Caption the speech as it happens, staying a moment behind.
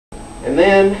And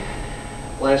then,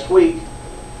 last week,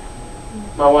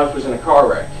 my wife was in a car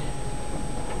wreck.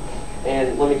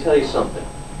 And let me tell you something.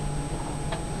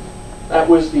 That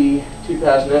was the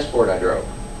 2000 Escort I drove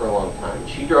for a long time.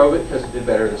 She drove it because it did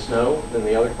better in the snow than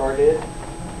the other car did.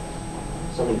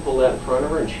 Someone pulled out in front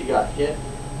of her and she got hit.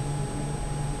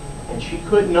 And she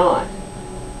could not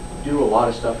do a lot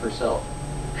of stuff herself.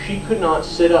 She could not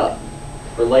sit up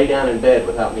or lay down in bed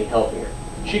without me helping her.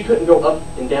 She couldn't go up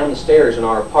and down the stairs in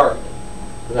our apartment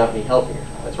without me helping her.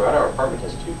 That's right, our apartment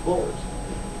has 2 floors.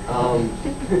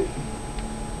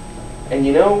 And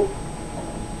you know,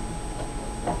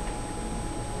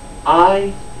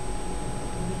 I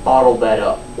bottled that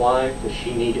up. Why? Because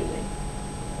she needed me.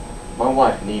 My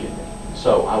wife needed me.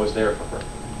 So I was there for her.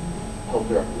 Helped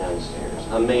her up and down the stairs.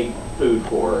 I made food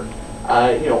for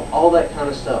her. You know, all that kind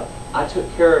of stuff. I took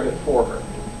care of it for her.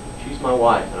 She's my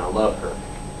wife and I love her.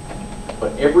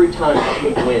 But every time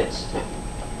she winced,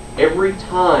 every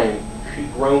time she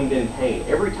groaned in pain,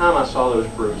 every time I saw those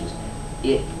bruises,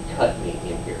 it cut me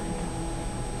in here.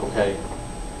 Okay?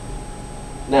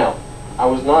 Now, I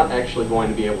was not actually going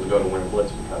to be able to go to Winter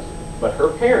Blitz because of it. But her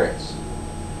parents,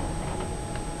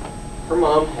 her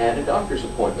mom had a doctor's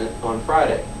appointment on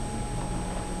Friday.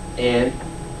 And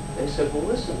they said, well,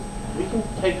 listen, we can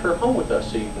take her home with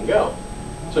us so you can go.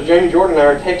 So Jamie Jordan and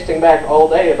I are texting back all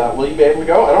day about, will you be able to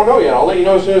go? I don't know yet. I'll let you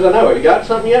know as soon as I know. Have you got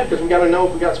something yet? Because we got to know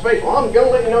if we got space. Well, I'm going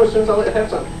to let you know as soon as I have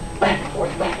something. Back and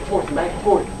forth, back and forth, back and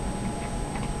forth.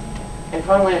 And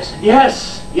finally I said,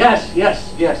 yes, yes,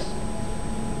 yes, yes.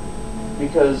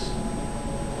 Because,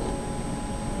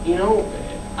 you know,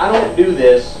 I don't do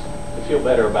this to feel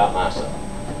better about myself.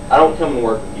 I don't come and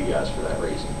work with you guys for that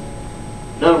reason.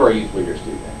 None of our youth leaders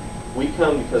do that. We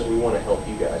come because we want to help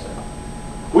you guys out.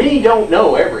 We don't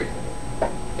know everything.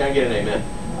 Can I get an amen?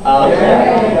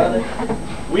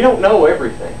 We don't know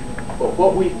everything, but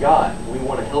what we've got, we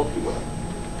want to help you with.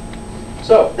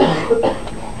 So,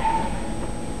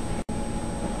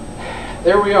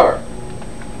 there we are.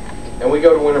 And we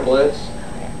go to Winter Blitz,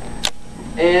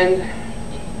 and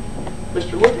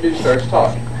Mr. Lookadoo starts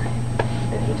talking.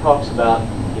 And he talks about,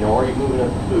 you know, are you moving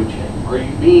up the food chain? Are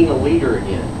you being a leader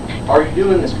again? Are you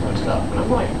doing this kind of stuff? And I'm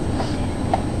like,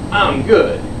 I'm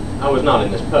good. I was not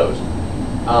in this post.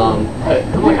 But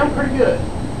I'm like, I'm pretty good.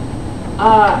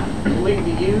 I lead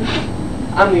the youth.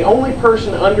 I'm the only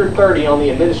person under 30 on the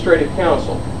administrative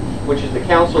council, which is the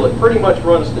council that pretty much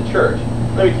runs the church.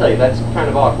 Let me tell you, that's kind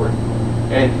of awkward.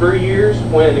 And 3 years,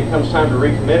 when it comes time to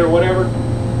recommit or whatever,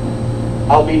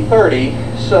 I'll be 30,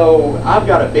 so I've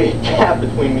got a big gap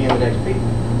between me and the next people.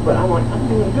 But I'm like, I'm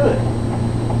doing good.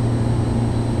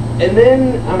 And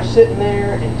then I'm sitting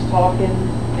there and he's talking,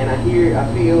 and I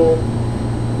feel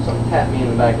something tap me in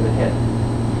the back of the head.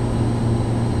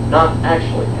 Not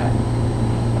actually tap me.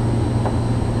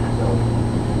 I go,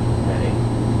 okay.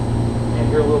 And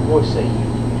hear a little voice say, you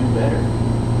can do better.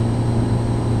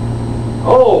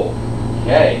 Oh,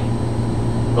 okay.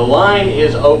 The line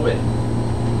is open.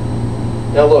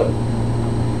 Now look,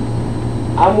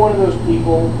 I'm one of those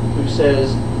people who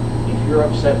says, if you're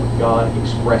upset with God,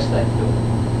 express that to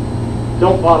Him.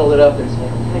 Don't bottle it up and say,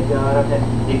 okay, God, okay.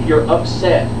 If you're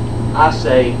upset, I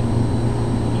say,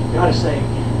 you've got to say it.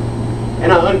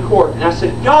 And I uncork and I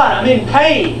said, God, I'm in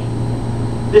pain.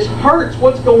 This hurts.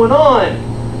 What's going on?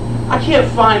 I can't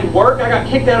find work. I got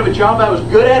kicked out of a job I was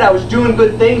good at. I was doing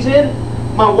good things in.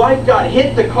 My wife got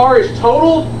hit. The car is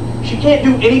totaled. She can't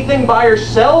do anything by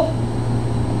herself.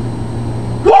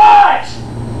 What?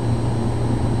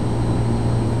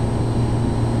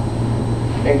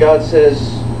 And God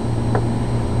says,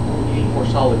 you eat more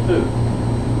solid food.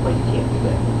 But you can't do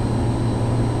that.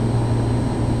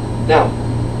 Now,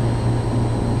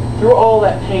 through all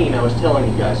that pain I was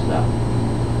telling you guys about,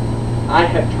 I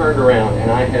have turned around and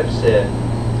I have said,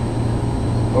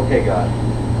 okay, God,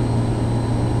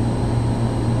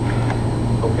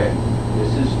 okay,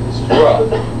 this is rough,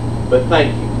 but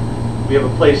thank you. We have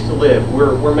a place to live.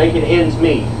 We're making ends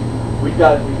meet. We've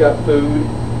got food.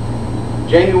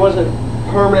 Jamie wasn't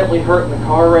permanently hurt in the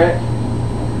car wreck.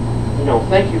 You know,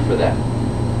 thank you for that.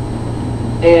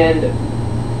 And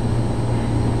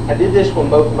I did this when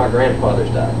both of my grandfathers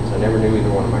died, because I never knew either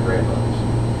one of my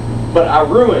grandfathers. But I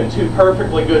ruined 2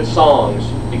 perfectly good songs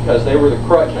because they were the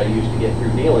crutch I used to get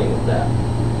through dealing with that.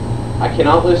 I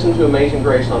cannot listen to Amazing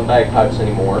Grace on bagpipes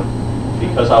anymore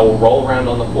because I will roll around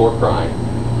on the floor crying.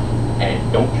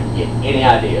 And don't you get any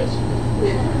ideas,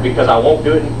 because I won't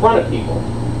do it in front of people.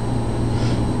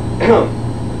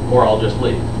 Or I'll just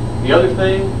leave. The other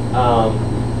thing,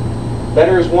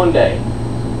 better is one day.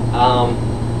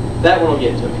 That one will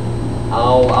get to me.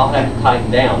 I'll have to tighten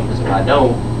down, because if I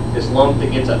don't, this lump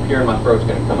that gets up here in my throat's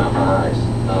going to come out my eyes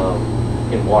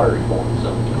in watery form.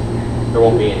 So there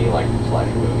won't be any like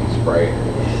slasher movie spray or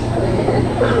anything.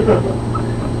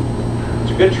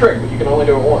 It's a good trick, but you can only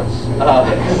do it once.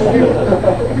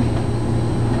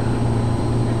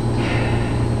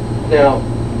 Now,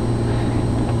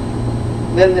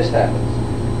 then this happens,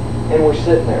 and we're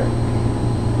sitting there,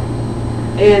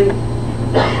 and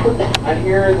I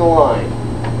hear the line,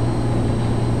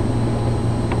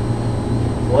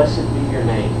 "Blessed be your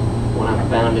name when I'm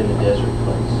found in the desert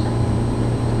place.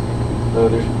 Though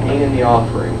there's pain in the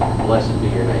offering, blessed be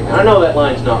your name." And I know that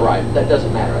line's not right, but that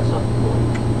doesn't matter. That's not the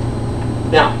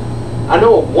point. Now, I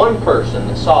know of one person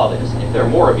that saw this. If there are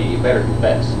more of you, you better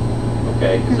confess,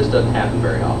 okay? Because this doesn't happen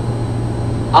very often.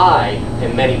 I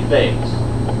am many things.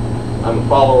 I'm a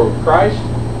follower of Christ.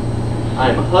 I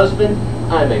am a husband.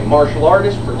 I am a martial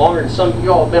artist for longer than some of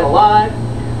you all have been alive.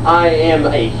 I am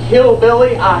a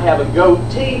hillbilly. I have a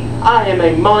goatee. I am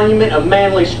a monument of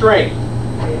manly strength.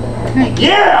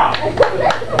 Yeah!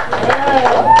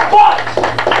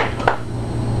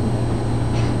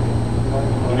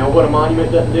 But you know what a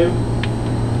monument doesn't do?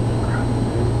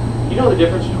 You know the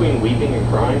difference between weeping and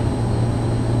crying?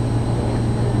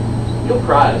 You'll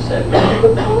cry at a sad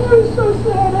moment. Oh, I'm so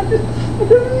sad. I just...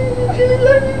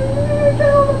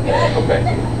 Okay.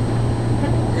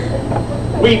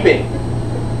 Weeping.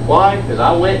 Why? Because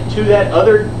I went to that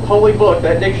other holy book,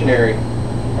 that dictionary.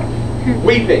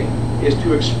 Weeping is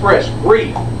to express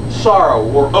grief, sorrow,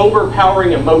 or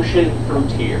overpowering emotion through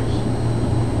tears.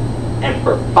 And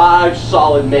for 5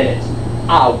 solid minutes,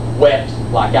 I wept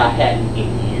like I hadn't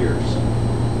in years.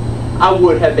 I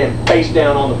would have been face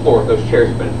down on the floor if those chairs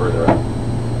had been further up.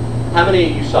 How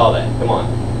many of you saw that? Come on.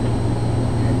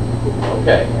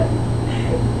 Okay.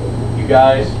 You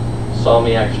guys saw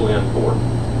me actually uncork.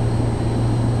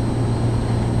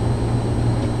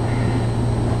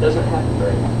 Doesn't happen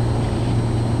very much.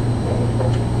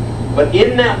 But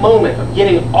in that moment of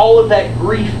getting all of that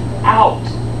grief out,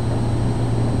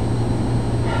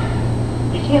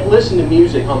 you can't listen to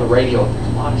music on the radio if there's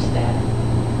a lot of static.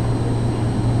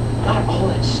 Got all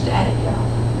that static out.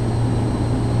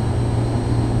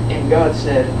 And God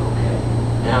said, okay,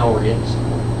 now we're getting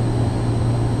somewhere.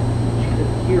 You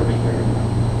couldn't hear me very well.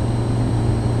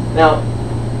 Now,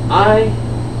 I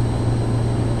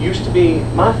used to be,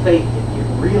 my faith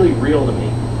really real to me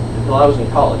until I was in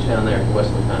college down there at the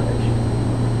Wesley Foundation.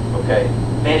 Okay?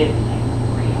 Man, it became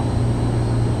real.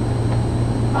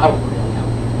 I really hope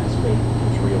that's me. It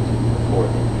was real to me before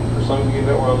then. And for some of you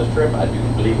that were on this trip, I do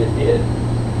believe it did.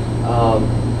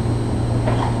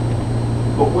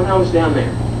 But when I was down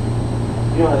there,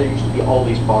 you know how there used to be all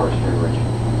these bars here in Richmond?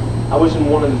 I was in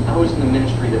the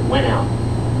ministry that went out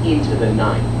into the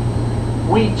night.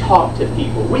 We talked to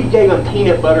people. We gave them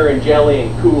peanut butter and jelly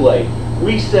and Kool-Aid.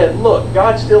 We said, look,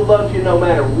 God still loves you no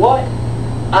matter what.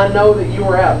 I know that you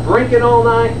were out drinking all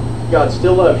night. God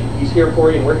still loves you. He's here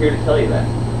for you, and we're here to tell you that.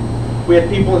 We had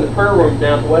people in the prayer room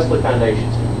down at the Wesley Foundation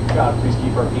saying, God, please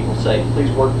keep our people safe.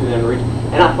 Please work through them and reach.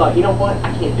 And I thought, you know what?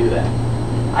 I can't do that.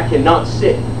 I cannot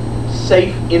sit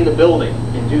safe in the building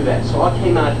and do that. So I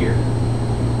came out here.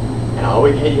 And I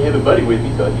always had you have a buddy with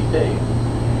me, so he'd tell you.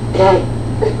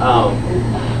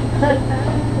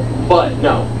 But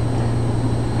no.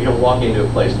 You don't walk into a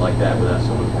place like that without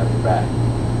someone to have your back,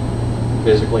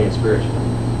 physically and spiritually.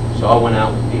 So I went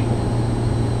out with people,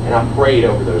 and I prayed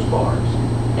over those bars,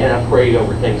 and I prayed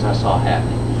over things I saw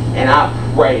happening, and I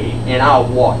prayed, and I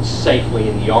walked safely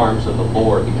in the arms of the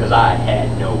Lord because I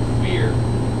had no fear,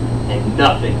 and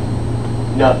nothing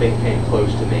came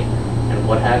close to me. And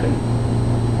what happened?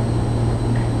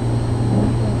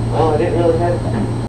 Well, I didn't really have